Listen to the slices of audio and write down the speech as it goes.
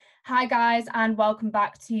Hi guys, and welcome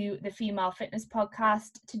back to the Female Fitness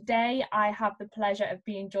Podcast. Today I have the pleasure of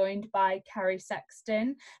being joined by Kerry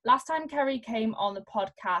Sexton. Last time Kerry came on the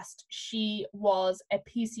podcast, she was a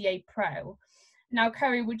PCA pro. Now,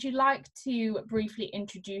 Kerry, would you like to briefly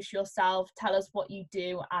introduce yourself, tell us what you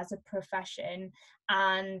do as a profession,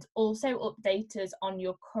 and also update us on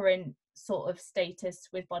your current sort of status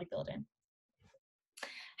with bodybuilding?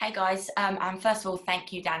 Hey guys, and first of all,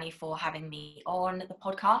 thank you, Danny, for having me on the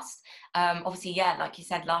podcast. Obviously, yeah, like you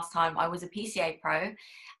said last time, I was a PCA pro,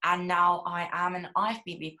 and now I am an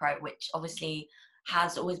IFBB pro, which obviously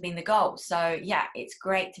has always been the goal. So yeah, it's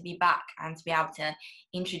great to be back and to be able to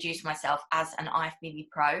introduce myself as an IFBB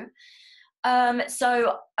pro.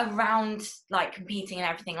 So around like competing and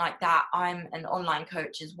everything like that, I'm an online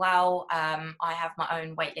coach as well. I have my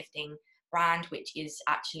own weightlifting brand, which is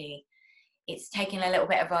actually, it's taken a little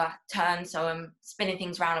bit of a turn, so I'm spinning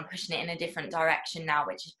things around and pushing it in a different direction now,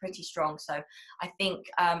 which is pretty strong. So I think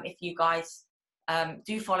if you guys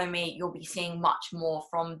do follow me, you'll be seeing much more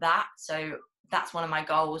from that. So that's one of my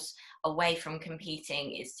goals away from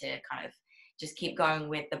competing, is to kind of just keep going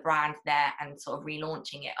with the brand there and sort of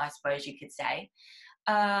relaunching it, I suppose you could say.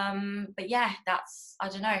 But yeah, I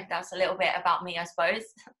don't know, that's a little bit about me, I suppose.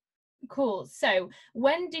 Cool. So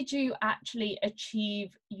when did you actually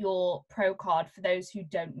achieve your pro card, for those who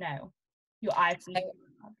don't know? Your IFBB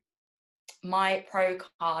card. My pro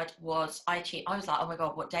card was, I was like, oh my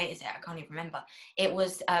God, what date is it? I can't even remember. It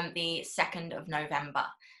was the 2nd of November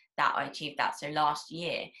that I achieved that. So last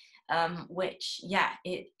year, which, yeah,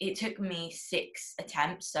 it took me 6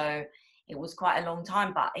 attempts. So it was quite a long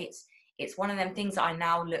time, but it's one of them things that I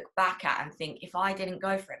now look back at and think, if I didn't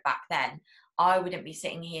go for it back then, I wouldn't be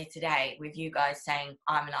sitting here today with you guys saying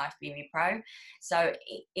I'm an IFBB pro. So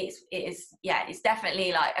it's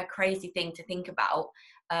definitely like a crazy thing to think about.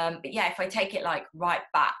 But yeah, if I take it like right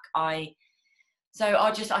back, I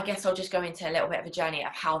guess I'll just go into a little bit of a journey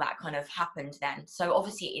of how that kind of happened then. So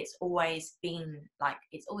obviously it's always been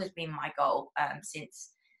my goal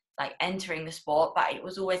since like entering the sport, but it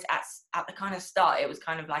was always at the kind of start, it was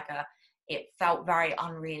kind of like it felt very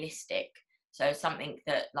unrealistic. So something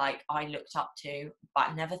that like I looked up to,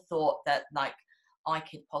 but never thought that like I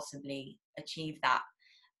could possibly achieve that.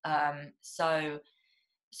 So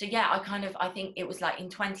yeah, I think it was like in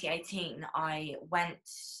 2018, I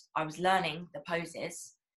was learning the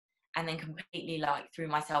poses and then completely like threw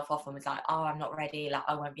myself off and was like, oh, I'm not ready. Like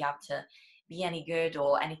I won't be able to be any good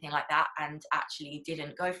or anything like that. And actually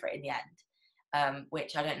didn't go for it in the end.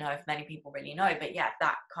 Which I don't know if many people really know, but yeah,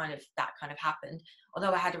 that kind of happened.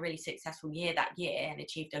 Although I had a really successful year that year and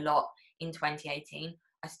achieved a lot in 2018,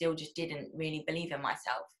 I still just didn't really believe in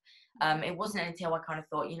myself. It wasn't until I kind of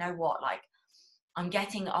thought, you know what, like I'm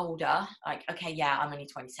getting older, like, okay, yeah, I'm only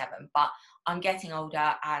 27, but I'm getting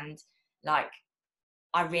older and like,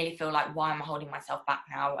 I really feel like, why am I holding myself back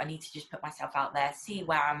now? I need to just put myself out there, see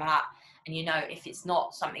where I'm at. And, you know, if it's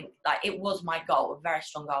not something like, it was my goal, a very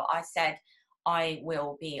strong goal. I said, I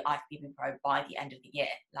will be IFBB pro by the end of the year,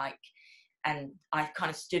 like, and I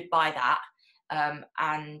kind of stood by that.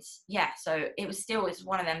 And yeah, so it's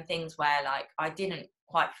one of them things where like, I didn't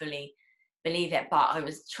quite fully believe it, but I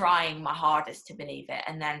was trying my hardest to believe it.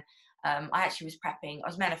 And then I actually was prepping, I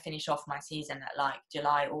was meant to finish off my season at like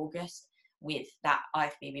July, August with that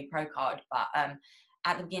IFBB pro card. But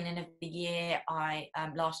at the beginning of the year,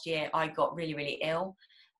 last year, I got really, really ill.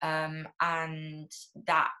 And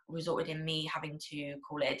that resulted in me having to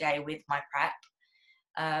call it a day with my prep.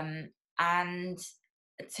 And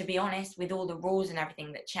to be honest, with all the rules and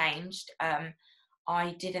everything that changed,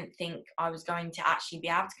 I didn't think I was going to actually be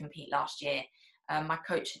able to compete last year. My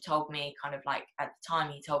coach had told me kind of like, at the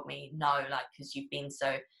time, he told me, no, like, because you've been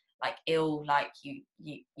so like ill, like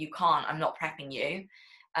you can't, I'm not prepping you.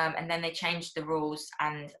 And then they changed the rules,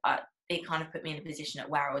 and it kind of put me in a position at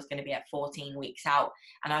where I was going to be at 14 weeks out,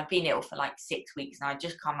 and I'd been ill for like 6 weeks, and I'd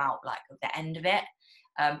just come out like at the end of it.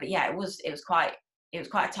 But yeah, it was quite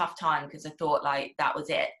a tough time, because I thought like that was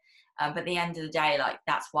it. But at the end of the day, like,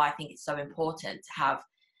 that's why I think it's so important to have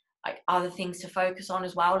like other things to focus on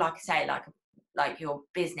as well. Like I say, like your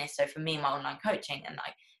business. So for me, my online coaching, and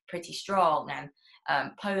like pretty strong,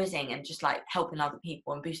 and posing, and just like helping other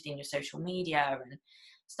people and boosting your social media and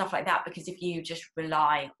stuff like that. Because if you just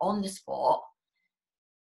rely on the sport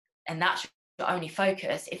and that's your only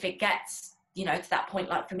focus, if it gets, you know, to that point,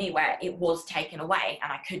 like for me, where it was taken away and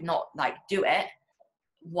I could not like do it,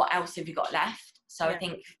 what else have you got left? So yeah. I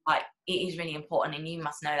think like it is really important, and you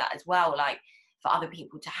must know that as well, like for other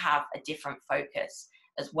people to have a different focus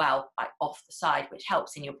as well, like off the side, which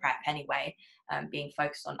helps in your prep anyway, being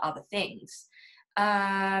focused on other things.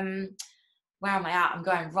 where am I at? I'm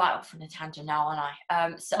going right off on a tangent now, aren't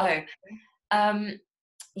I?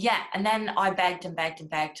 Yeah, and then I begged and begged and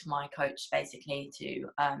begged my coach basically to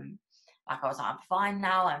like, I was like, I'm fine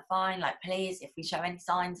now, I'm fine, like, please, if we show any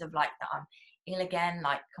signs of like that I'm ill again,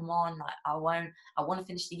 like, come on, like, I want to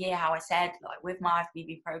finish the year how I said, like, with my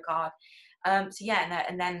IFBB pro card. So yeah,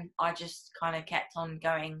 and then I just kind of kept on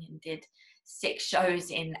going and did 6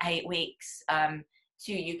 shows in 8 weeks, 2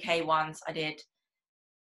 UK ones. I did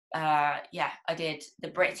I did the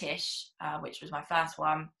British, which was my first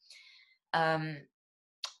one,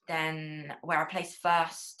 then where I placed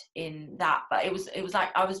first in that, but it was like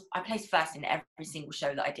I placed first in every single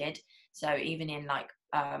show that I did. So even in like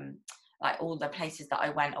all the places that I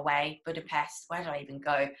went away, Budapest, where did I even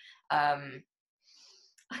go? I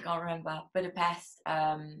can't remember. Budapest,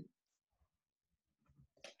 I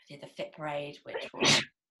did the Fit Parade, which was,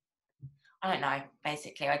 I don't know,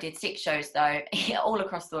 basically I did 6 shows though, all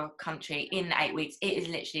across the country in 8 weeks.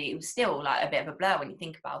 It was still like a bit of a blur when you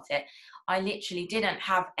think about it. I literally didn't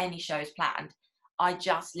have any shows planned. I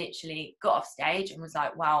just literally got off stage and was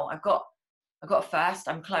like, wow, I got a first,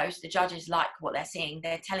 I'm close. The judges like what they're seeing.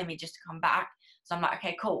 They're telling me just to come back. So I'm like,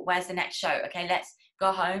 okay, cool. Where's the next show? Okay, let's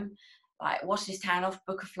go home, like wash this tan off,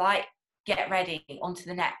 book a flight, get ready, on to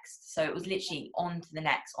the next. So it was literally on to the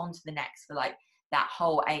next for like that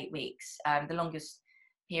whole 8 weeks. The longest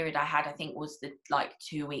period I had, I think, was the like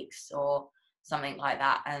 2 weeks or something like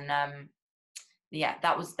that. And yeah,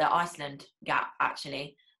 that was the Iceland gap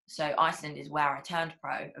actually. So Iceland is where I turned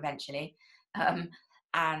pro eventually.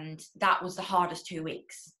 And that was the hardest 2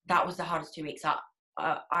 weeks. I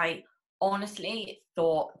honestly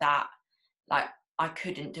thought that like I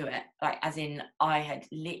couldn't do it. Like, as in, I had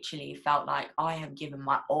literally felt like I have given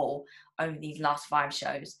my all over these last 5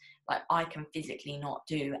 shows. Like, I can physically not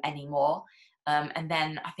do anymore. And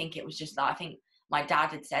then I think it was just like, I think my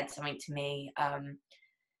dad had said something to me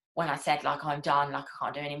when I said, like, I'm done, like, I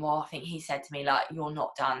can't do anymore. I think he said to me, like, you're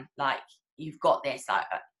not done. Like, you've got this,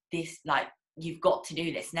 like, you've got to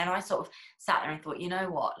do this. And then I sort of sat there and thought, you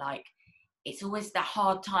know what, like, it's always the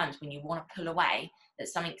hard times when you want to pull away that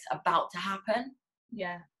something's about to happen.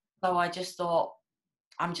 Yeah. So I just thought,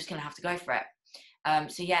 I'm just going to have to go for it.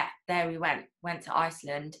 So yeah, there we went to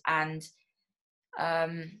Iceland, and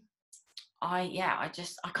I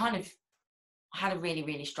had a really,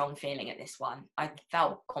 really strong feeling at this one. I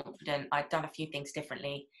felt confident. I'd done a few things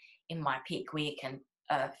differently in my peak week and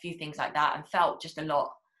a few things like that, and felt just a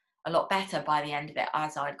lot better by the end of it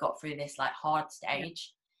as I'd got through this like hard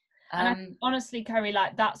stage. And honestly, Kerry,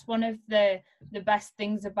 like, that's one of the best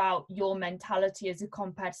things about your mentality as a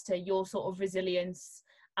competitor, your sort of resilience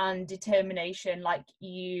and determination. Like,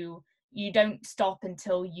 you don't stop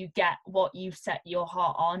until you get what you've set your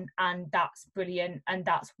heart on, and that's brilliant. And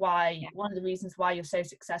that's why one of the reasons why you're so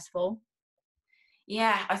successful.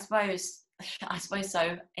 Yeah, I suppose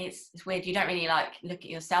so. It's weird. You don't really like look at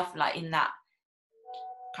yourself like in that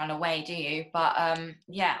kind of way, do you? But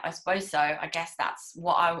yeah, I suppose so. I guess that's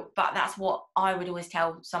what I would always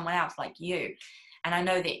tell someone else like you. And I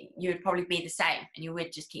know that you would probably be the same, and you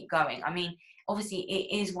would just keep going. I mean, obviously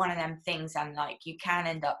it is one of them things, and like you can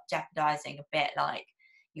end up jeopardizing a bit like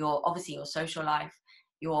your social life,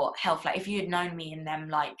 your health. Like, if you had known me in them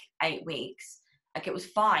like 8 weeks, like, it was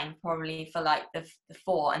fine probably for like the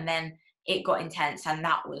 4, and then it got intense, and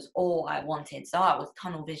that was all I wanted. So I was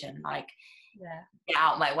tunnel vision, like, get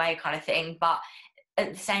out of my way kind of thing. But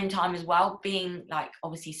at the same time as well, being like,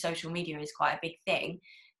 obviously social media is quite a big thing,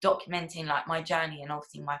 documenting like my journey and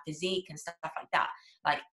obviously my physique and stuff like that.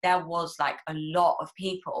 Like, there was like a lot of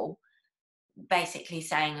people basically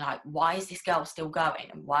saying like, why is this girl still going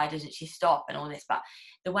and why doesn't she stop and all this. But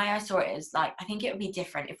the way I saw it is like, I think it would be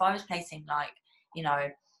different if I was placing like, you know,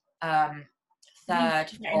 3rd,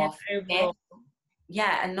 4th, 5th,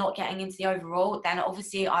 yeah, and not getting into the overall. Then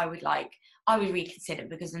obviously I would reconsider,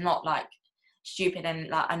 because I'm not like stupid, and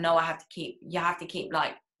like, I know you have to keep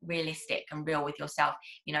like realistic and real with yourself.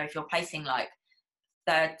 You know, if you're placing like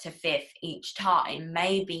 3rd to 5th each time,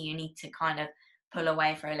 maybe you need to kind of pull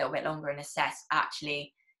away for a little bit longer and assess,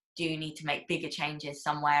 actually, do you need to make bigger changes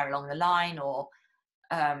somewhere along the line, or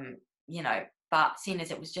you know. But seeing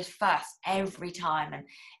as it was just first every time, and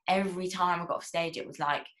every time I got off stage it was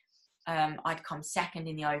like I'd come 2nd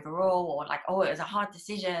in the overall, or like, oh, it was a hard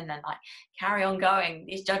decision, and like, carry on going,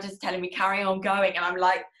 these judges telling me carry on going, and I'm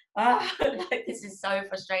like, like, this is so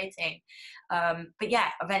frustrating. But yeah,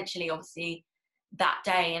 eventually, obviously, that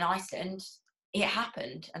day in Iceland, it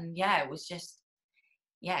happened, and yeah, it was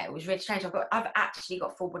really strange. I've actually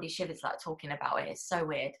got full body shivers like talking about it. It's so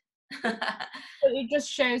weird. It just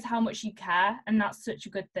shows how much you care, and that's such a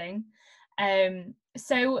good thing.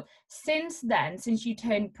 So since then, since you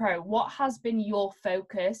turned pro, what has been your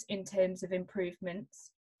focus in terms of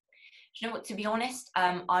improvements? Do you know what, to be honest,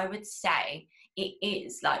 I would say it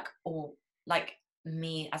is like all like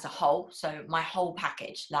me as a whole. So my whole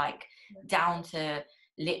package, like down to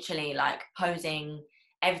literally like posing,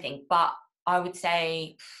 everything. But I would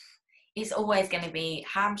say it's always going to be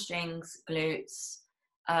hamstrings, glutes.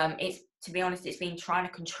 It's, to be honest, it's been trying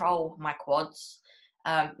to control my quads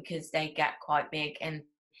because they get quite big. And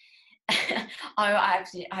I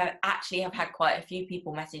actually have had quite a few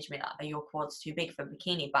people message me like, are your quads too big for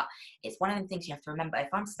bikini? But it's one of them things you have to remember.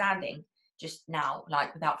 If I'm standing just now,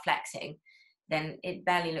 like without flexing, then it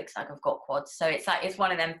barely looks like I've got quads. So it's like, it's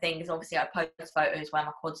one of them things. Obviously I post photos where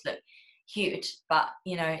my quads look huge, but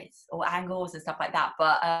you know, it's all angles and stuff like that.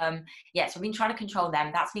 But yeah, so I've been trying to control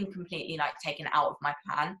them. That's been completely like taken out of my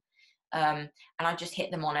plan. And I just hit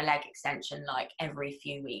them on a leg extension like every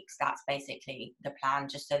few weeks. That's basically the plan,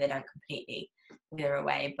 just so they don't completely wither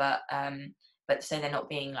away, but so they're not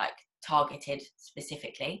being like targeted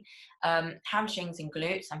specifically. Hamstrings and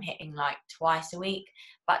glutes I'm hitting like twice a week.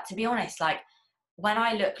 But to be honest, like when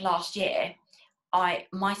I look last year,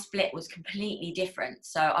 my split was completely different.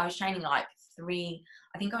 So I was training like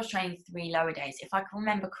I think I was training 3 lower days, if I can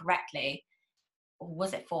remember correctly. Or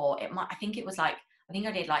was it 4? I think it was like, I think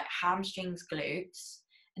I did like hamstrings, glutes,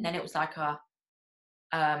 and then it was like a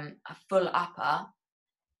full upper,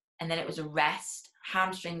 and then it was a rest,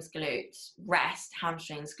 hamstrings, glutes, rest,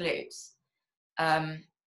 hamstrings, glutes.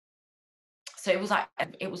 So it was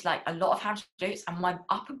like a lot of hamstrings, glutes, and my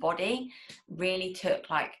upper body really took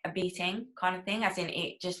like a beating kind of thing, as in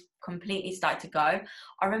it just completely started to go.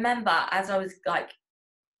 I remember as I was like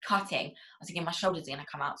cutting, I was thinking my shoulders are going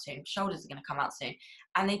to come out soon,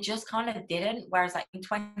 and they just kind of didn't. Whereas like in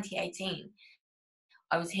 2018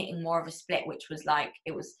 I was hitting more of a split, which was like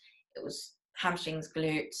it was hamstrings,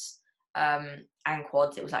 glutes, and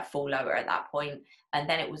quads. It was like full lower at that point, and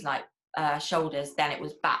then it was like shoulders, then it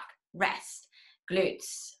was back, rest,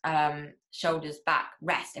 glutes, shoulders, back,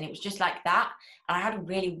 rest, and it was just like that. And I had a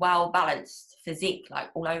really well balanced physique like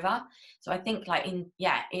all over. So I think like in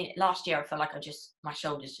last year I felt like my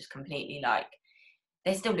shoulders just completely like,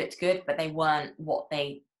 they still looked good, but they weren't what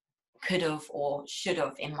they could have or should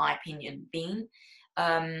have, in my opinion, been.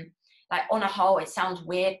 Like on a whole, it sounds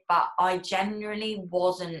weird, but I generally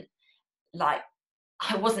wasn't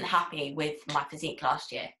happy with my physique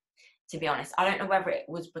last year, to be honest. I don't know whether it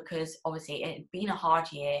was because obviously it had been a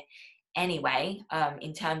hard year anyway,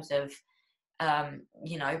 in terms of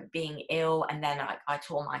you know, being ill, and then I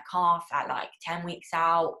tore my calf at like 10 weeks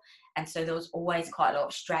out, and so there was always quite a lot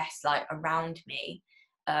of stress like around me.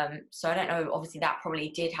 So I don't know, obviously that probably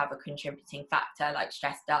did have a contributing factor, like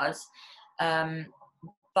stress does,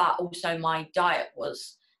 but also my diet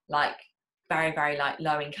was like very, very like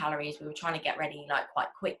low in calories. We were trying to get ready like quite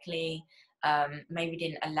quickly, maybe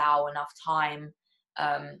didn't allow enough time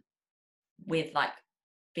with like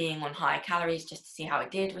being on higher calories just to see how it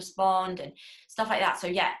did respond and stuff like that. So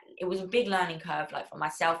yeah, it was a big learning curve like for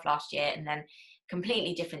myself last year, and then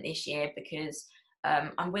completely different this year because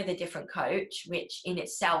I'm with a different coach, which in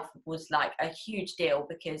itself was like a huge deal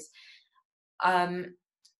because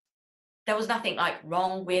there was nothing like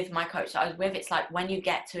wrong with my coach that I was with. It's like when you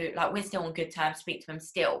get to like, we're still on good terms, speak to him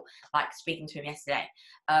still, like speaking to him yesterday.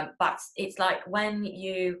 But it's like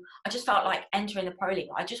I just felt like entering the pro league,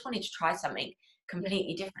 I just wanted to try something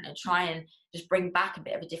completely different and try and just bring back a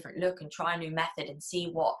bit of a different look and try a new method and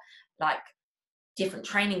see what like different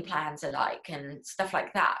training plans are like and stuff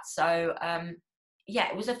like that. So yeah,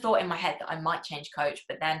 it was a thought in my head that I might change coach,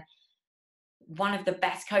 but then one of the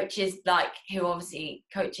best coaches, like who obviously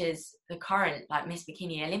coaches the current like Miss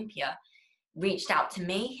Bikini Olympia, reached out to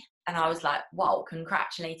me, and I was like, wow,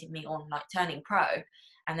 congratulated me on like turning pro.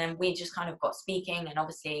 And then we just kind of got speaking, and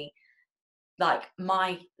obviously like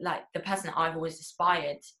the person that I've always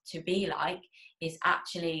aspired to be like is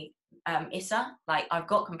actually Issa. Like I've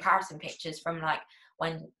got comparison pictures from like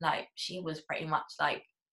when like she was pretty much like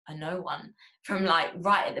a no one, from like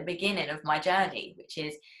right at the beginning of my journey, which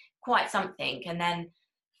is quite something. And then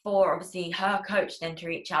for obviously her coach then to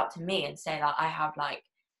reach out to me and say like I have like,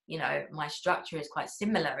 you know, my structure is quite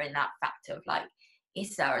similar in that fact of like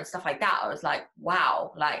Issa and stuff like that, I was like,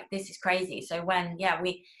 wow, like this is crazy. So when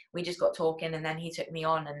we just got talking, and then he took me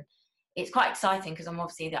on, and it's quite exciting because I'm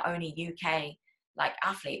obviously the only UK like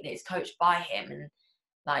athlete that is coached by him, and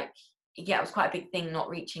like yeah, it was quite a big thing not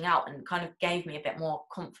reaching out, and kind of gave me a bit more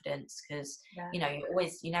confidence because you know,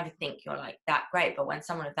 you never think you're like that great, but when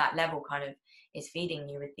someone of that level kind of is feeding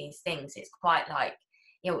you with these things, it's quite like,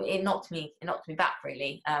 you know, it knocked me back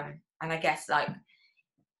really. And I guess like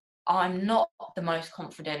I'm not the most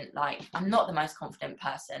confident, like, I'm not the most confident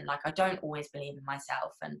person. Like, I don't always believe in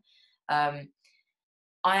myself. And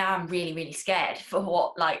I am really, really scared for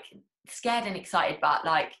what, like, scared and excited, but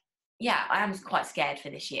like, yeah, I am quite scared for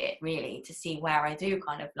this year, really, to see where I do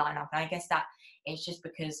kind of line up. And I guess that it's just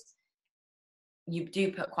because you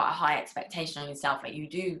do put quite a high expectation on yourself. Like, you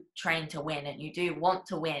do train to win and you do want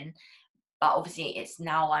to win, but obviously it's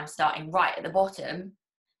now I'm starting right at the bottom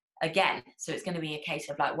again, so it's going to be a case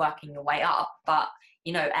of like working your way up. But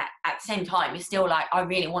you know, at the same time, you're still like, I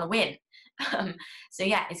really want to win. So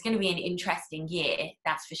yeah, it's going to be an interesting year,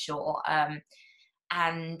 that's for sure.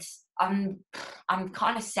 And I'm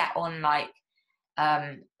kind of set on like,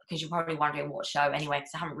 because you're probably wondering what show anyway,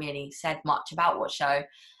 because I haven't really said much about what show.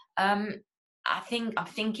 I'm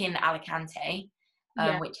thinking Alicante,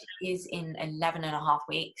 Yeah. which is in 11 and a half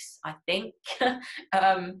weeks, I think.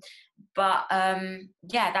 But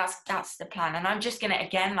yeah, that's the plan. And I'm just gonna,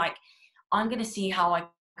 again, like, I'm gonna see how I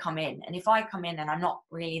come in. And if I come in and I'm not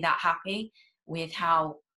really that happy with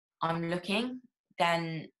how I'm looking,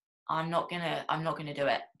 then I'm not gonna do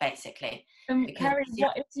it, basically. Because Kerry,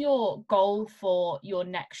 what is your goal for your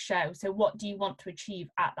next show? So what do you want to achieve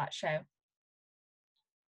at that show?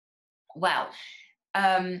 well,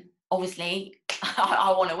 obviously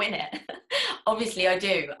I want to win it. Obviously I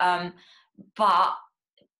do. But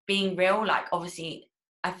being real, like, obviously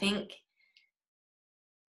I think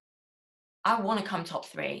I want to come top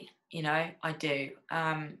 3, you know, I do.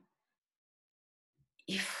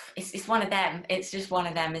 It's one of them. It's just one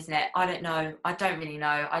of them, isn't it? I don't know. I don't really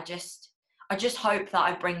know. I just hope that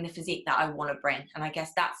I bring the physique that I want to bring. And I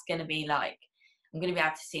guess that's going to be like, I'm going to be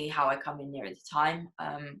able to see how I come in near at the time.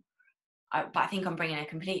 But I think I'm bringing a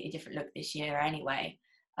completely different look this year anyway.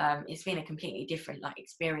 It's been a completely different like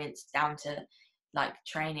experience, down to like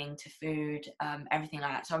training, to food, everything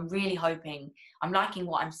like that. So I'm really hoping, I'm liking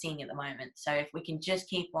what I'm seeing at the moment. So if we can just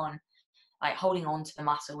keep on like holding on to the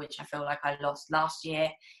muscle, which I feel like I lost last year,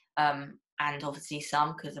 and obviously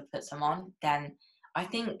some because I put some on, then I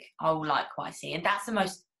think I will like what I see. And that's the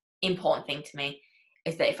most important thing to me,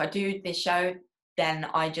 is that if I do this show, then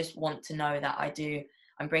I just want to know that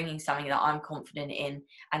I'm bringing something that I'm confident in,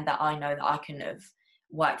 and that I know that I couldn't have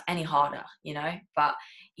worked any harder, you know. But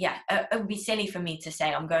yeah, it would be silly for me to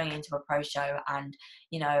say I'm going into a pro show and,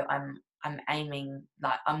 you know, I'm aiming,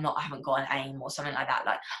 like, I haven't got an aim or something like that.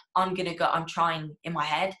 Like, I'm trying in my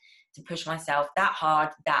head to push myself that hard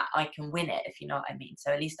that I can win it, if you know what I mean.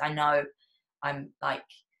 So at least I know I'm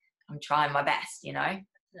trying my best, you know.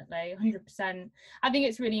 Definitely, 100%. I think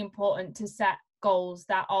it's really important to set goals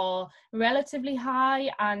that are relatively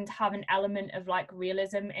high and have an element of like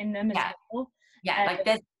realism in them as well. Yeah, like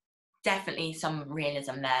there's definitely some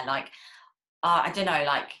realism there. Like, I don't know,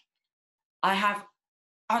 like,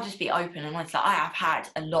 I'll just be open and honest. Like, I have had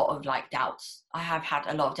a lot of like doubts.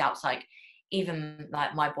 Like, even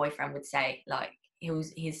like my boyfriend would say, like,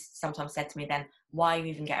 he's sometimes said to me, then why are you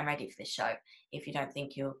even getting ready for this show if you don't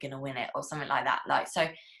think you're gonna win it, or something like that. Like, so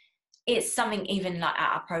it's something even like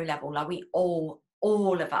at a pro level, like we all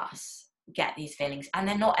of us get these feelings, and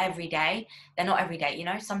they're not every day, you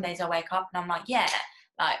know. Some days I wake up and I'm like, yeah,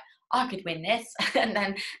 like, I could win this.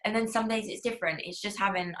 and then some days it's different. It's just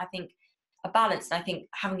having, I think, a balance. And I think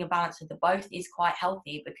having a balance of the both is quite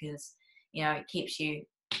healthy, because, you know, it keeps you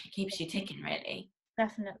ticking, really.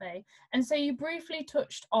 Definitely. And so you briefly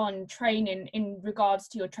touched on training in regards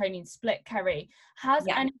to your training split, Kerry. Has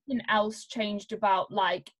anything else changed about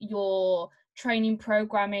like your training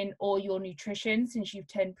programming or your nutrition since you've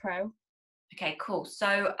turned pro? Okay, cool.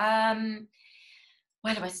 So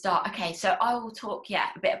where do I start? Okay, so I will talk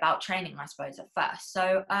a bit about training, I suppose, at first.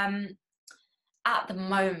 So at the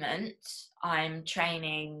moment I'm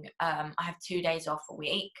training, I have 2 days off a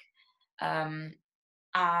week, and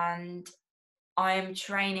I'm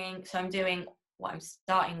training, so I'm doing what I'm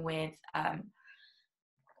starting with.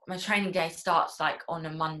 My training day starts like on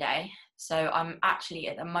a Monday, so I'm actually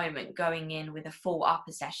at the moment going in with a full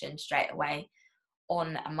upper session straight away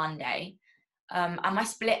on a Monday. And my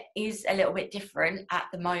split is a little bit different at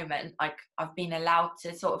the moment. Like, I've been allowed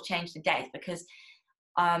to sort of change the days because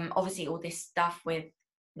obviously all this stuff with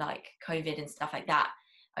like COVID and stuff like that,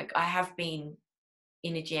 like, I have been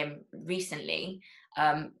in a gym recently,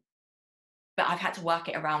 but I've had to work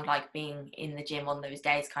it around like being in the gym on those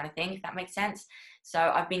days, kind of thing, if that makes sense. So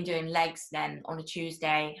I've been doing legs then on a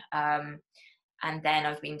Tuesday, and then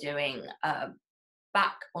I've been doing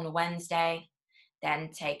back on a Wednesday,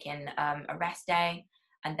 then taking a rest day,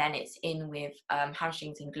 and then it's in with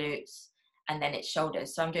hamstrings and glutes, and then it's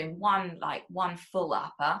shoulders. So I'm doing one full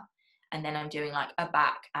upper, and then I'm doing like a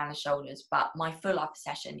back and a shoulders. But my full upper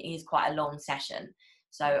session is quite a long session,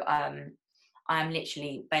 So I'm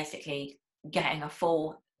literally basically getting a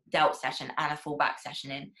full delt session and a full back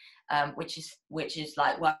session in, which is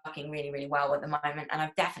like working really, really well at the moment. And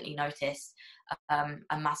I've definitely noticed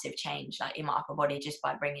a massive change like in my upper body just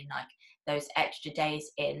by bringing like those extra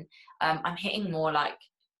days in. I'm hitting more like,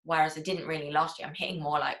 whereas I didn't really last year, I'm hitting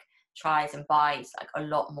more like tries and buys like a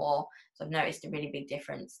lot more. So I've noticed a really big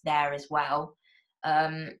difference there as well.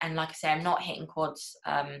 And like I say, I'm not hitting quads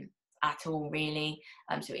at all really.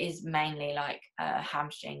 So it is mainly like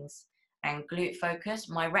hamstrings and glute focus.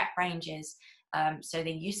 My rep ranges, so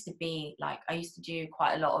they used to be like, I used to do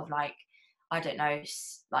quite a lot of like, I don't know,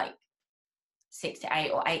 like 6 to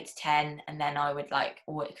 8 or 8 to 10, and then I would like,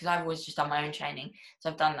 because I've always just done my own training, so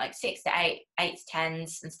I've done like 6 to 8, 8 to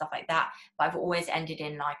 10s and stuff like that, but I've always ended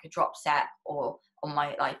in like a drop set, or on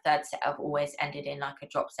my like third set I've always ended in like a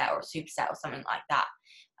drop set or a superset or something like that.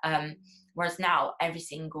 Whereas now every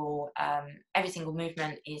single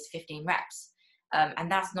movement is 15 reps.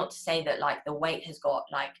 And that's not to say that like the weight has got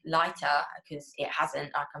like lighter, because it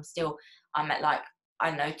hasn't. Like I'm at like, I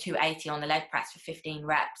don't know, 280 on the leg press for 15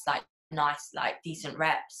 reps, like nice, like decent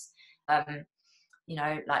reps. You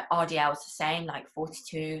know, like RDL is the same, like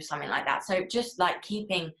 42, something like that. So just like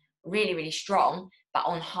keeping really, really strong, but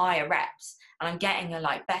on higher reps. And I'm getting a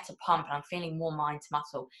like better pump, and I'm feeling more mind to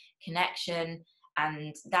muscle connection.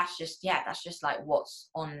 And that's just like what's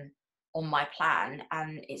on my plan.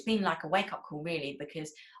 And it's been like a wake up call really,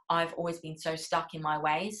 because I've always been so stuck in my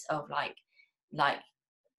ways of like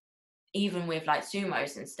even with like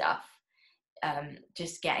sumos and stuff,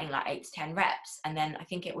 just getting like 8 to 10 reps. And then I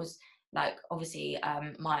think it was like, obviously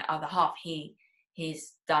my other half,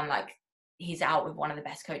 he's done like, he's out with one of the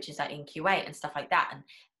best coaches like in Q8 and stuff like that, and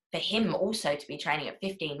for him also to be training at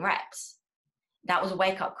 15 reps, that was a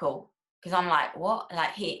wake up call, because I'm like, what?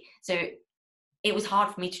 Like so it was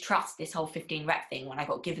hard for me to trust this whole 15 rep thing when I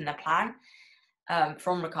got given the plan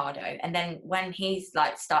from Ricardo. And then when he's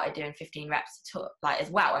like started doing 15 reps like as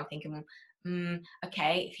well, I'm thinking,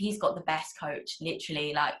 okay, if he's got the best coach,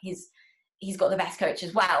 literally like he's got the best coach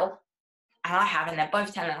as well, and I have, and they're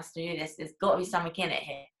both telling us to do this, there's got to be something in it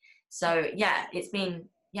here. So yeah, it's been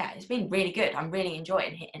really good. I'm really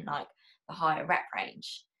enjoying hitting like the higher rep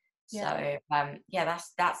range. So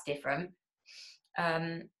that's different.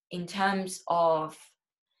 In terms of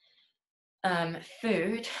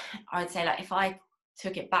food, I'd say like if I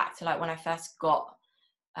took it back to like when I first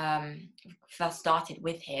started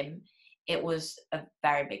with him, it was a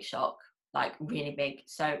very big shock, like really big.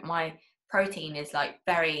 So my protein is like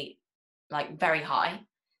very high,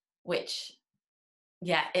 which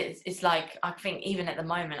it's like, I think even at the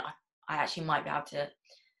moment I actually might be able to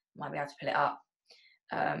pull it up,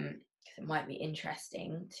 because it might be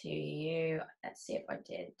interesting to you. Let's see if I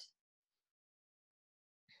did.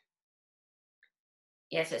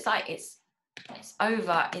 Yeah, so it's like it's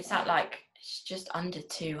at like, it's just under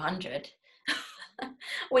 200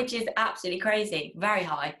 which is absolutely crazy, very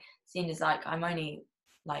high, seeing as like I'm only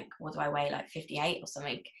like, what do I weigh, like 58 or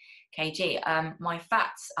something kg. My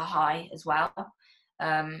fats are high as well.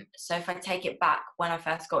 So if I take it back, when I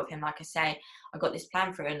first got with him, like I say, I got this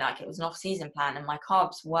plan through, and like it was an off-season plan, and my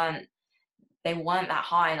carbs weren't that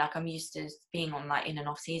high. Like I'm used to being on like in an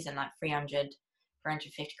off-season like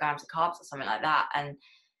 350 grams of carbs or something like that, and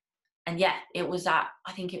yeah, it was at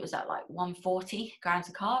like 140 grams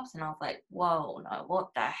of carbs, and I was like, whoa, no, what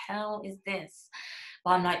the hell is this?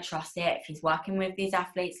 But I'm like, trust it. If he's working with these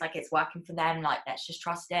athletes, like it's working for them, like let's just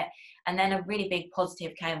trust it. And then a really big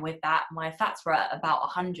positive came with that. My fats were at about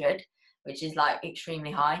 100, which is like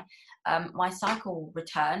extremely high. My cycle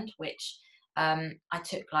returned, which I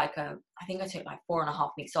took like 4.5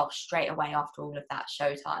 weeks off straight away after all of that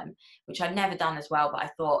show time, which I'd never done as well. But I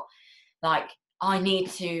thought, like, I need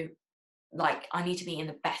to be in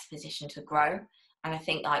the best position to grow. And I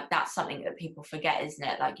think like that's something that people forget, isn't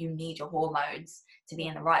it? Like you need your hormones to be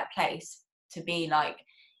in the right place, to be like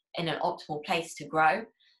in an optimal place to grow.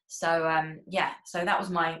 So so that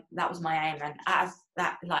was my aim, and as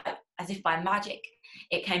if by magic,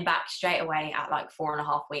 it came back straight away at like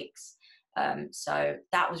 4.5 weeks. So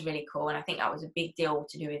that was really cool, and I think that was a big deal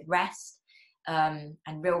to do with rest and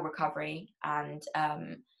real recovery, and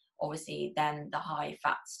obviously then the high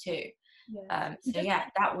fats too.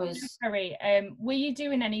 That was. Kerry, were you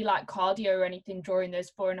doing any like cardio or anything during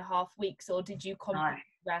those 4.5 weeks, or did you completely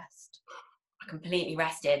rest? I completely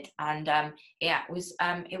rested, and it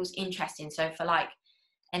was interesting. So for like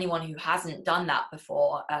anyone who hasn't done that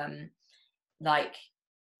before, like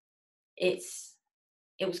it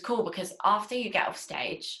was cool, because after you get off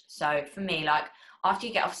stage, so for me, like after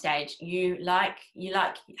you get off stage, you like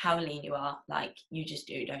how lean you are. Like, you just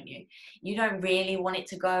do, don't you? You don't really want it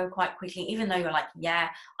to go quite quickly, even though you're like, yeah,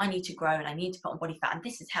 I need to grow and I need to put on body fat and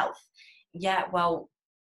this is health. Yeah, well,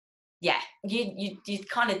 yeah, you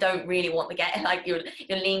kind of don't really want to get like your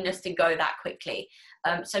leanness to go that quickly.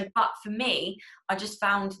 But for me, I just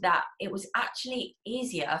found that it was actually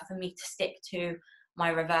easier for me to stick to my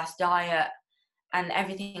reverse diet and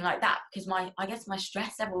everything like that, because I guess my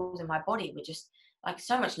stress levels in my body were just like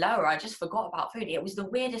so much lower. I just forgot about food. It was the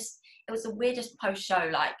weirdest post show.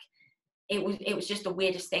 Like, it was just the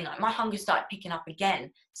weirdest thing. Like, my hunger started picking up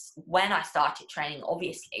again when I started training,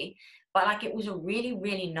 obviously, but like, it was a really,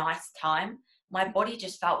 really nice time. My body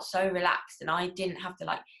just felt so relaxed, and I didn't have to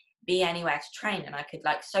like be anywhere to train, and I could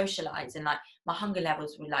like socialize, and like my hunger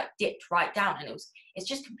levels were like dipped right down, and it's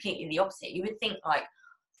just completely the opposite. You would think like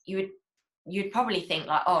you'd probably think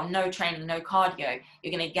like, oh, no training, no cardio,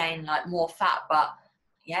 you're going to gain like more fat. But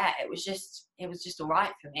yeah, it was just all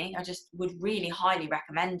right for me. I just would really highly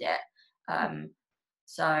recommend it.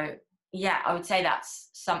 So yeah, I would say that's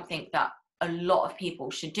something that a lot of people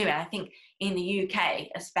should do. And I think in the UK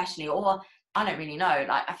especially, or I don't really know,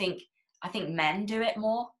 like I think men do it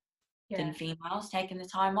more than females, taking the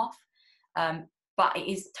time off. But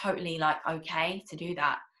it is totally like okay to do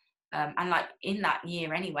that. And like in that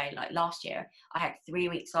year anyway, like last year, I had 3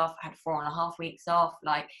 weeks off, I had 4.5 weeks off.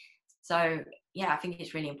 Like, so yeah, I think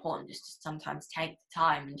it's really important just to sometimes take the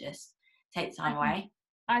time and just take the time away.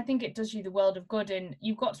 I think it does you the world of good, and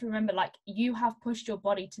you've got to remember, like, you have pushed your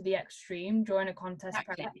body to the extreme during a contest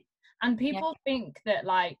prep, and people think that,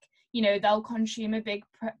 like, you know, they'll consume a big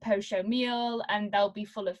post-show meal and they'll be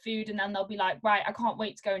full of food, and then they'll be like, right, I can't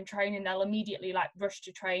wait to go and train, and they'll immediately like rush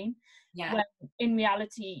to train. When in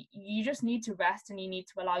reality, you just need to rest, and you need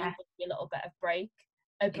to allow your body a little bit of break.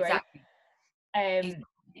 Exactly.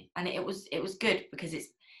 And it was good, because it's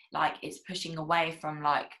like it's pushing away from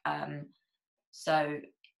like so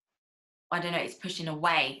I don't know, it's pushing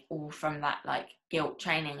away all from that like guilt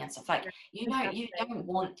training and stuff. Like, you don't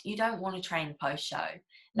want to train post show.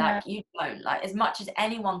 Like, you don't, like, as much as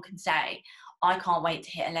anyone can say, I can't wait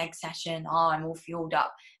to hit a leg session, oh, I'm all fueled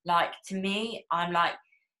up. Like, to me, I'm like,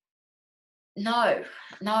 no,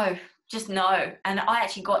 just no. And I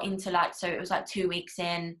actually got into like, so it was like 2 weeks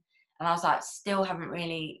in, and I was like, still haven't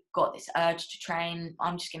really got this urge to train.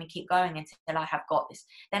 I'm just going to keep going until I have got this.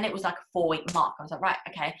 Then it was like a 4-week mark. I was like, right,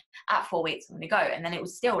 okay, at 4 weeks, I'm going to go. And then it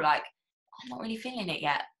was still like, I'm not really feeling it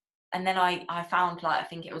yet. And then I found like, I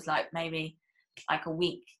think it was like maybe like a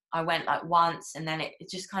week, I went like once, and then it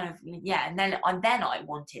just kind of, yeah. And then I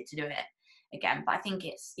wanted to do it again. But I think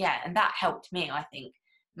it's, yeah. And that helped me, I think,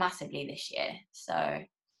 massively this year. So,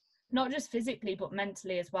 not just physically but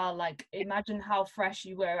mentally as well. Like, imagine how fresh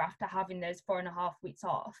you were after having those 4.5 weeks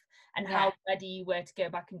off, and how ready you were to go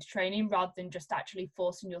back into training, rather than just actually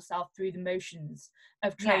forcing yourself through the motions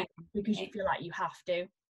of training because you feel like you have to.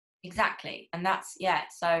 Exactly. And that's,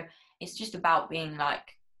 so it's just about being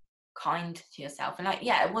like kind to yourself. And like,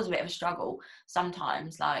 it was a bit of a struggle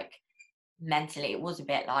sometimes, like mentally it was a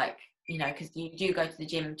bit like, you know, because you do go to the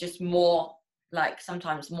gym just more, like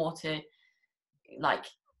sometimes more to like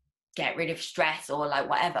get rid of stress or like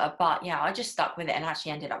whatever. But yeah, I just stuck with it and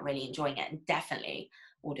actually ended up really enjoying it, and definitely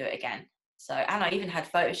will do it again. So, and I even had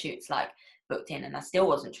photo shoots like booked in, and I still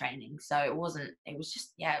wasn't training, so it was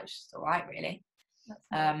just all right, really.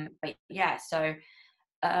 But yeah, so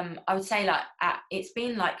I would say like it's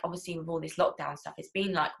been like, obviously with all this lockdown stuff, it's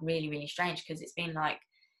been like really, really strange, because it's been like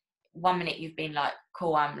 1 minute you've been like,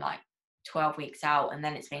 cool, I'm like 12 weeks out, and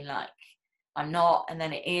then it's been like, I'm not, and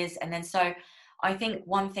then it is. And then so I think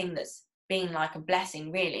one thing that's been like a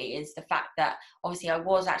blessing really is the fact that obviously I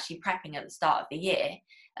was actually prepping at the start of the year.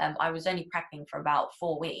 I was only prepping for about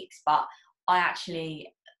 4 weeks, but I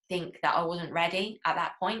actually think that I wasn't ready at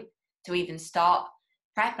that point to even start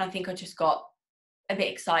prep. And I think I just got a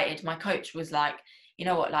bit excited. My coach was like, you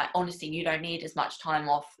know what, like, honestly, you don't need as much time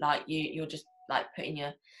off. Like, you're just like putting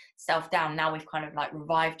yourself down. Now we've kind of like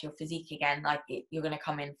revived your physique again. Like, you're going to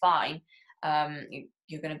come in fine.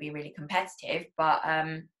 You're going to be really competitive. But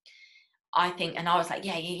I think, and I was like,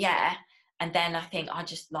 yeah. And then I think I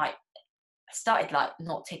just like started like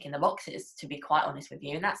not ticking the boxes, to be quite honest with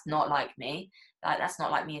you. And that's not like me. Like, that's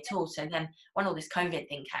not like me at all. So then when all this COVID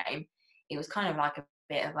thing came, it was kind of like a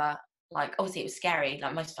bit of a, like, obviously it was scary.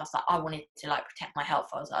 Like, most of us, like, I wanted to like protect my health.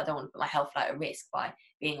 I was like, I don't want to put my health like at risk by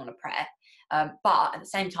being on a prep. But at the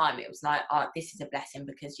same time, it was like, oh, this is a blessing,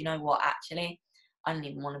 because you know what, actually, I didn't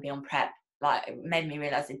even want to be on prep. Like, it made me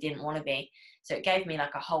realize I didn't want to be. So it gave me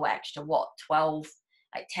like a whole extra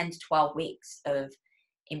 10 to 12 weeks of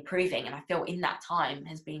improving, and I feel in that time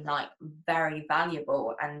has been like very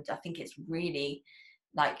valuable, and I think it's really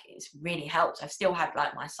helped. I've still had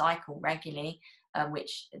like my cycle regularly,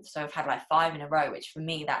 so I've had like 5 in a row, which for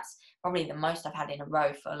me that's probably the most I've had in a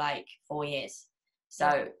row for like 4 years.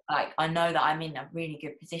 So like I know that I'm in a really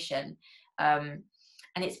good position,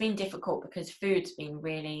 and it's been difficult because food's been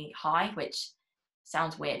really high, which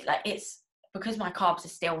sounds weird. Like, it's because my carbs are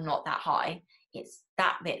still not that high, it's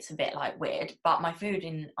that bit's a bit like weird, but my food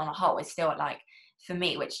on a whole is still at like, for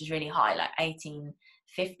me, which is really high, like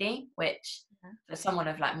 1850, which for someone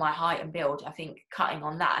of like my height and build, I think cutting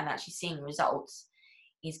on that and actually seeing results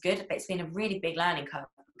is good. But it's been a really big learning curve,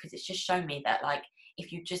 because it's just shown me that like,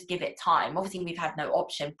 if you just give it time, obviously we've had no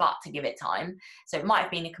option but to give it time. So it might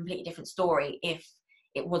have been a completely different story if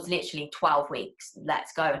it was literally 12 weeks,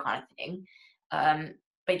 let's go kind of thing.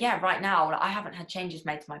 But yeah, right now, like, I haven't had changes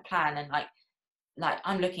made to my plan, and like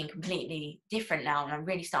I'm looking completely different now, and I'm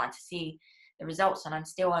really starting to see the results, and I'm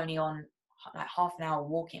still only on like half an hour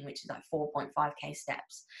walking, which is like 4.5k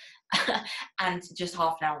steps, and just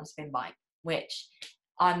half an hour on spin bike, which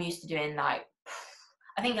I'm used to doing like,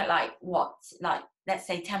 I think at like let's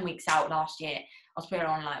say 10 weeks out last year, I was putting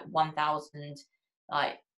on like 1,000,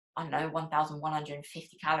 like, I don't know,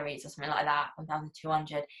 1,150 calories or something like that,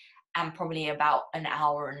 1,200, and probably about an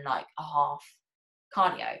hour and like a half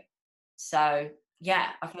cardio. So yeah,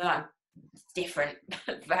 I feel like it's different,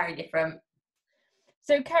 very different.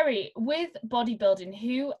 So Kerry, with bodybuilding,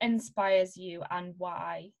 who inspires you and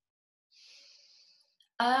why?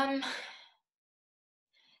 I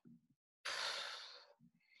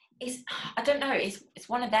don't know, it's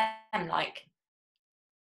one of them, like,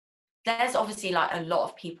 there's obviously like a lot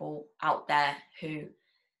of people out there who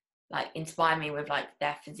like inspire me with like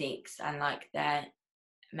their physiques and like their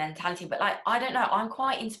mentality, but like, I don't know, I'm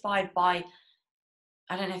quite inspired by,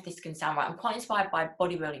 I don't know if this can sound right, I'm quite inspired by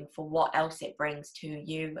bodybuilding for what else it brings to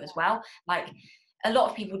you as well. Like, a lot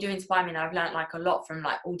of people do inspire me, and I've learned like a lot from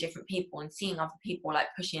like all different people, and seeing other people like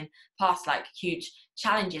pushing past like huge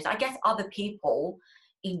challenges. I guess other people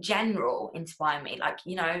in general inspire me, like,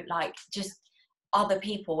 you know, like just other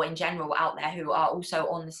people in general out there who are also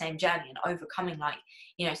on the same journey and overcoming, like,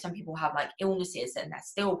 you know, some people have like illnesses and they're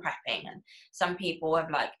still prepping, and some people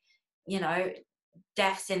have like, you know,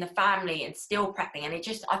 deaths in the family and still prepping. And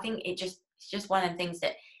I think it's just one of the things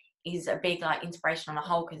that is a big like inspiration on the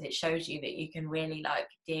whole, because it shows you that you can really like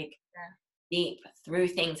dig deep through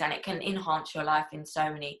things, and it can enhance your life in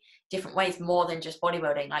so many different ways, more than just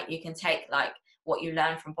bodybuilding. Like, you can take like what you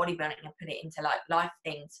learn from bodybuilding and put it into like life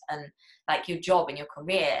things, and like your job and your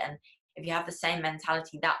career. And if you have the same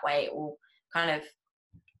mentality that way, it will kind of,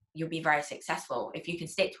 you'll be very successful if you can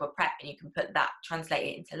stick to a prep and you can put that, translate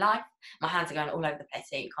it into life. My hands are going all over the place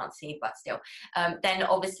here, you can't see, but still, then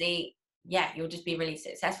obviously, yeah, you'll just be really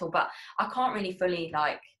successful. But I can't really fully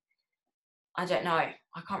like, I don't know,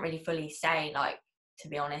 I can't really fully say, like, to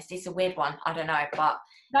be honest, it's a weird one, I don't know. But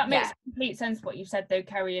that makes complete sense what you've said though,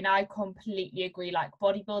 Kerry, and I completely agree. Like,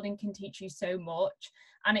 bodybuilding can teach you so much,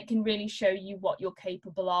 and it can really show you what you're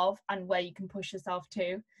capable of and where you can push yourself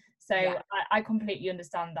to. So I completely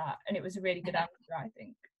understand that, and it was a really good answer, I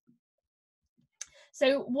think.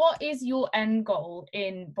 So what is your end goal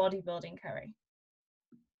in bodybuilding, Kerry?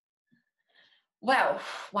 Well,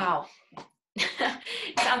 wow.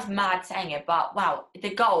 It sounds mad saying it, but wow,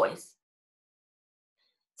 the goal is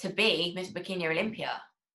to be Miss Bikini Olympia.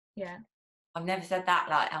 Yeah. I've never said that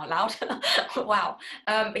like out loud. Wow.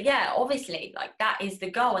 But yeah, obviously, like, that is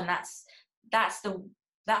the goal, and that's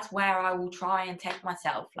where I will try and take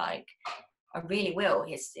myself. Like, I really will.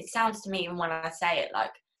 It sounds to me, even when I say it,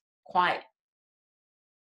 like, quite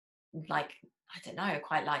like, I don't know,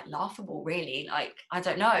 quite like laughable, really. Like, I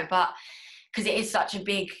don't know, but because it is such a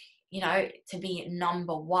big, you know, to be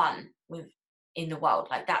number one in the world,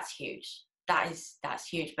 like, that's huge. That's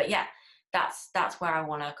huge. But yeah, that's where I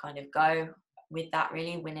want to kind of go with that,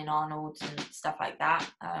 really, winning Arnold's and stuff like that.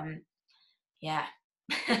 Yeah.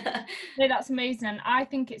 No, that's amazing, and I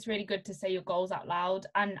think it's really good to say your goals out loud.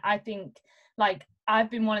 And I think, like,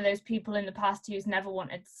 I've been one of those people in the past who's never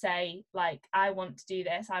wanted to say, like, I want to do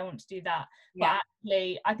this, I want to do that. Yeah. But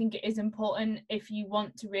actually, I think it is important, if you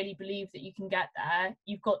want to really believe that you can get there,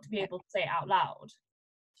 you've got to be able to say it out loud.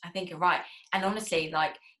 I think you're right. And honestly,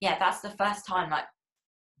 like, yeah, that's the first time, like,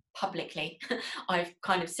 publicly I've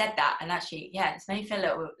kind of said that, and actually, yeah, it's made me feel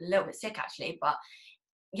a little bit sick, actually. But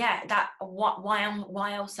yeah,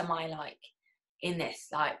 why else am I like in this?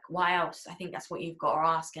 Like, why else? I think that's what you've got to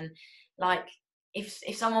ask. And like, if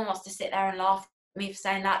someone wants to sit there and laugh at me for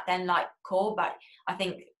saying that, then like, cool. But I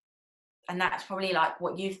think, and that's probably like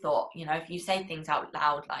what you thought, you know, if you say things out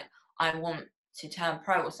loud, like, I want to turn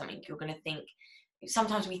pro or something, you're going to think,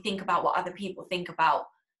 sometimes we think about what other people think about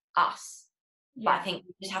us. But I think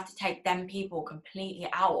we just have to take them people completely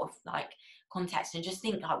out of like context and just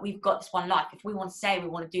think like, we've got this one life. If we want to say we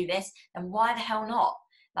want to do this, then why the hell not?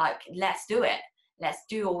 Like, let's do it. Let's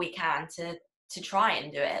do all we can to try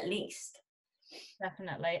and do it at least.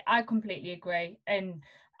 Definitely. I completely agree. And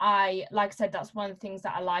I, like I said, that's one of the things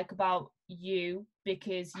that I like about you,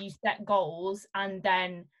 because you set goals and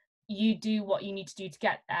then you do what you need to do to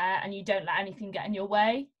get there, and you don't let anything get in your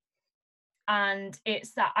way. And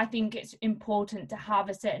it's that, I think it's important to have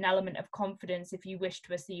a certain element of confidence if you wish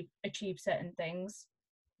to achieve certain things.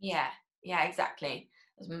 Yeah, exactly.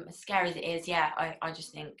 As scary as it is, I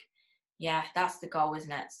just think, that's the goal,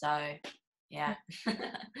 isn't it? So, yeah.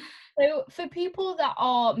 So for people that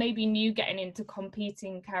are maybe new getting into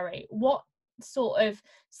competing, Kerry, what sort of,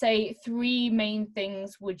 say, three main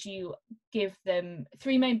things would you give them,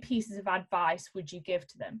 three main pieces of advice would you give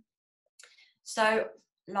to them? So,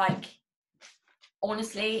 like,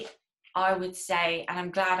 honestly, I would say, and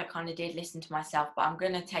I'm glad I kind of did listen to myself, but I'm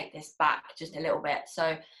going to take this back just a little bit.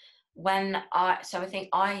 So I think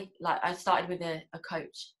I started with a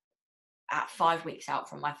coach at 5 weeks out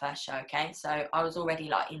from my first show. Okay. So I was already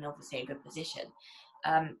like in obviously a good position.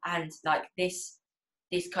 And like this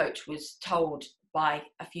coach was told by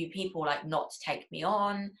a few people like not to take me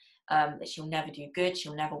on, that she'll never do good.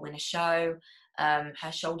 She'll never win a show.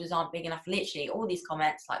 Her shoulders aren't big enough. Literally all these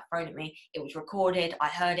comments like thrown at me. It was recorded. I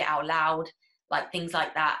heard it out loud, like things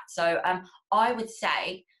like that. So I would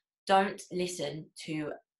say don't listen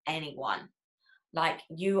to anyone. Like,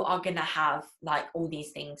 you are gonna have like all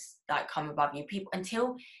these things like come above you. People,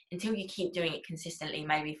 until you keep doing it consistently,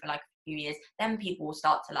 maybe for like a few years, then people will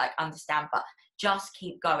start to like understand. But just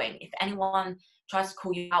keep going. If anyone tries to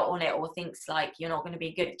call you out on it or thinks like you're not going to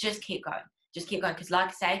be good, just keep going. Just keep going, because like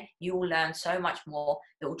I say, you will learn so much more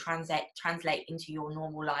that will translate into your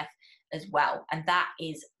normal life as well, and that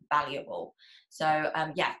is valuable. So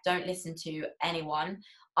don't listen to anyone.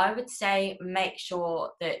 I would say make sure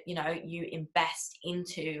that you invest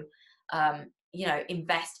into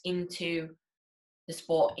the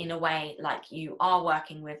sport in a way, like you are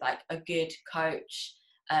working with like a good coach.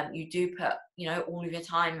 You do put all of your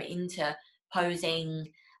time into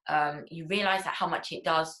posing. You realize that how much it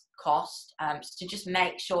does cost, so just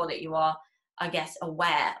make sure that you are, I guess,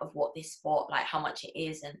 aware of what this sport, like how much it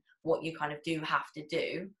is and what you kind of do have to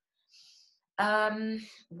do.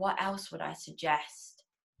 What else would I suggest?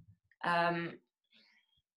 You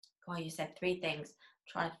said three things. I'm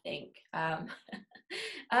trying to think.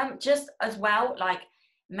 Just as well, like,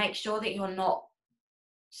 make sure that you're not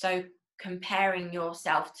so comparing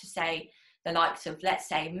yourself to, say, the likes of, let's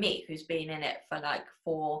say, me, who's been in it for like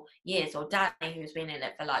 4 years, or Danny, who's been in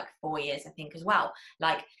it for like 4 years, I think, as well.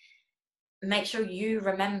 Like, make sure you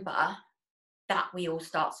remember that we all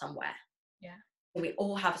start somewhere. Yeah. We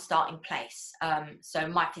all have a starting place. So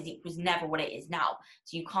my physique was never what it is now.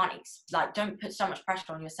 So you can't don't put so much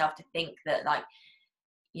pressure on yourself to think that like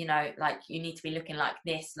you need to be looking like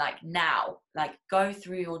this like now. Like, go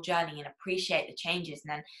through your journey and appreciate the changes,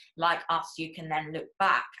 and then like us, you can then look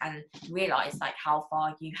back and realize like how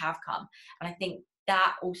far you have come. And I think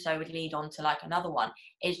that also would lead on to like another one,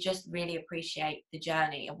 is just really appreciate the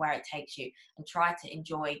journey and where it takes you, and try to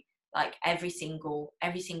enjoy like every single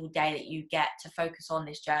day that you get to focus on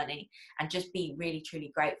this journey, and just be really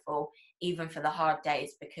truly grateful even for the hard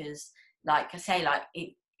days, because like I say, like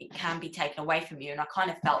it can be taken away from you. And I kind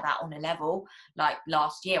of felt that on a level like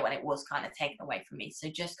last year when it was kind of taken away from me. So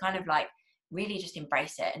just kind of like really just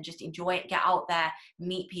embrace it and just enjoy it. Get out there,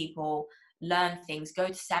 meet people, learn things, go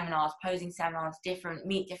to seminars, posing seminars,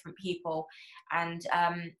 meet different people, and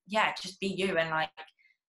just be you. And like,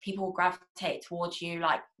 people will gravitate towards you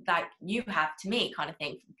like you have to me, kind of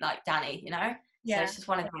thing, like Danny, So it's just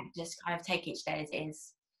one of them, just kind of take each day as it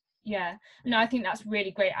is. Yeah, no, I think that's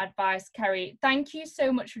really great advice, Kerry. Thank you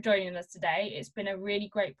so much for joining us today. It's been a really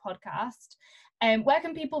great podcast. Where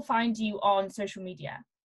can people find you on social media?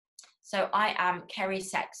 So I am Kerry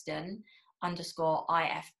Sexton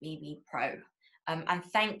 _IFBB Pro. And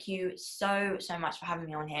thank you so much for having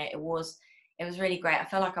me on here. It was really great. I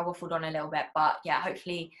feel like I waffled on a little bit, but yeah,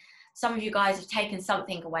 hopefully some of you guys have taken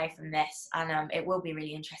something away from this, and it will be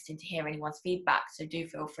really interesting to hear anyone's feedback. So do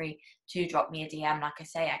feel free to drop me a DM, like I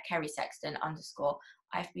say, at Kerry Sexton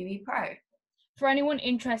 _IFBB Pro. For anyone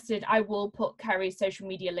interested, I will put Kerry's social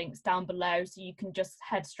media links down below, so you can just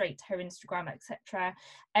head straight to her Instagram, etc.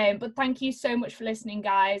 But thank you so much for listening,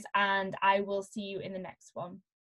 guys, and I will see you in the next one.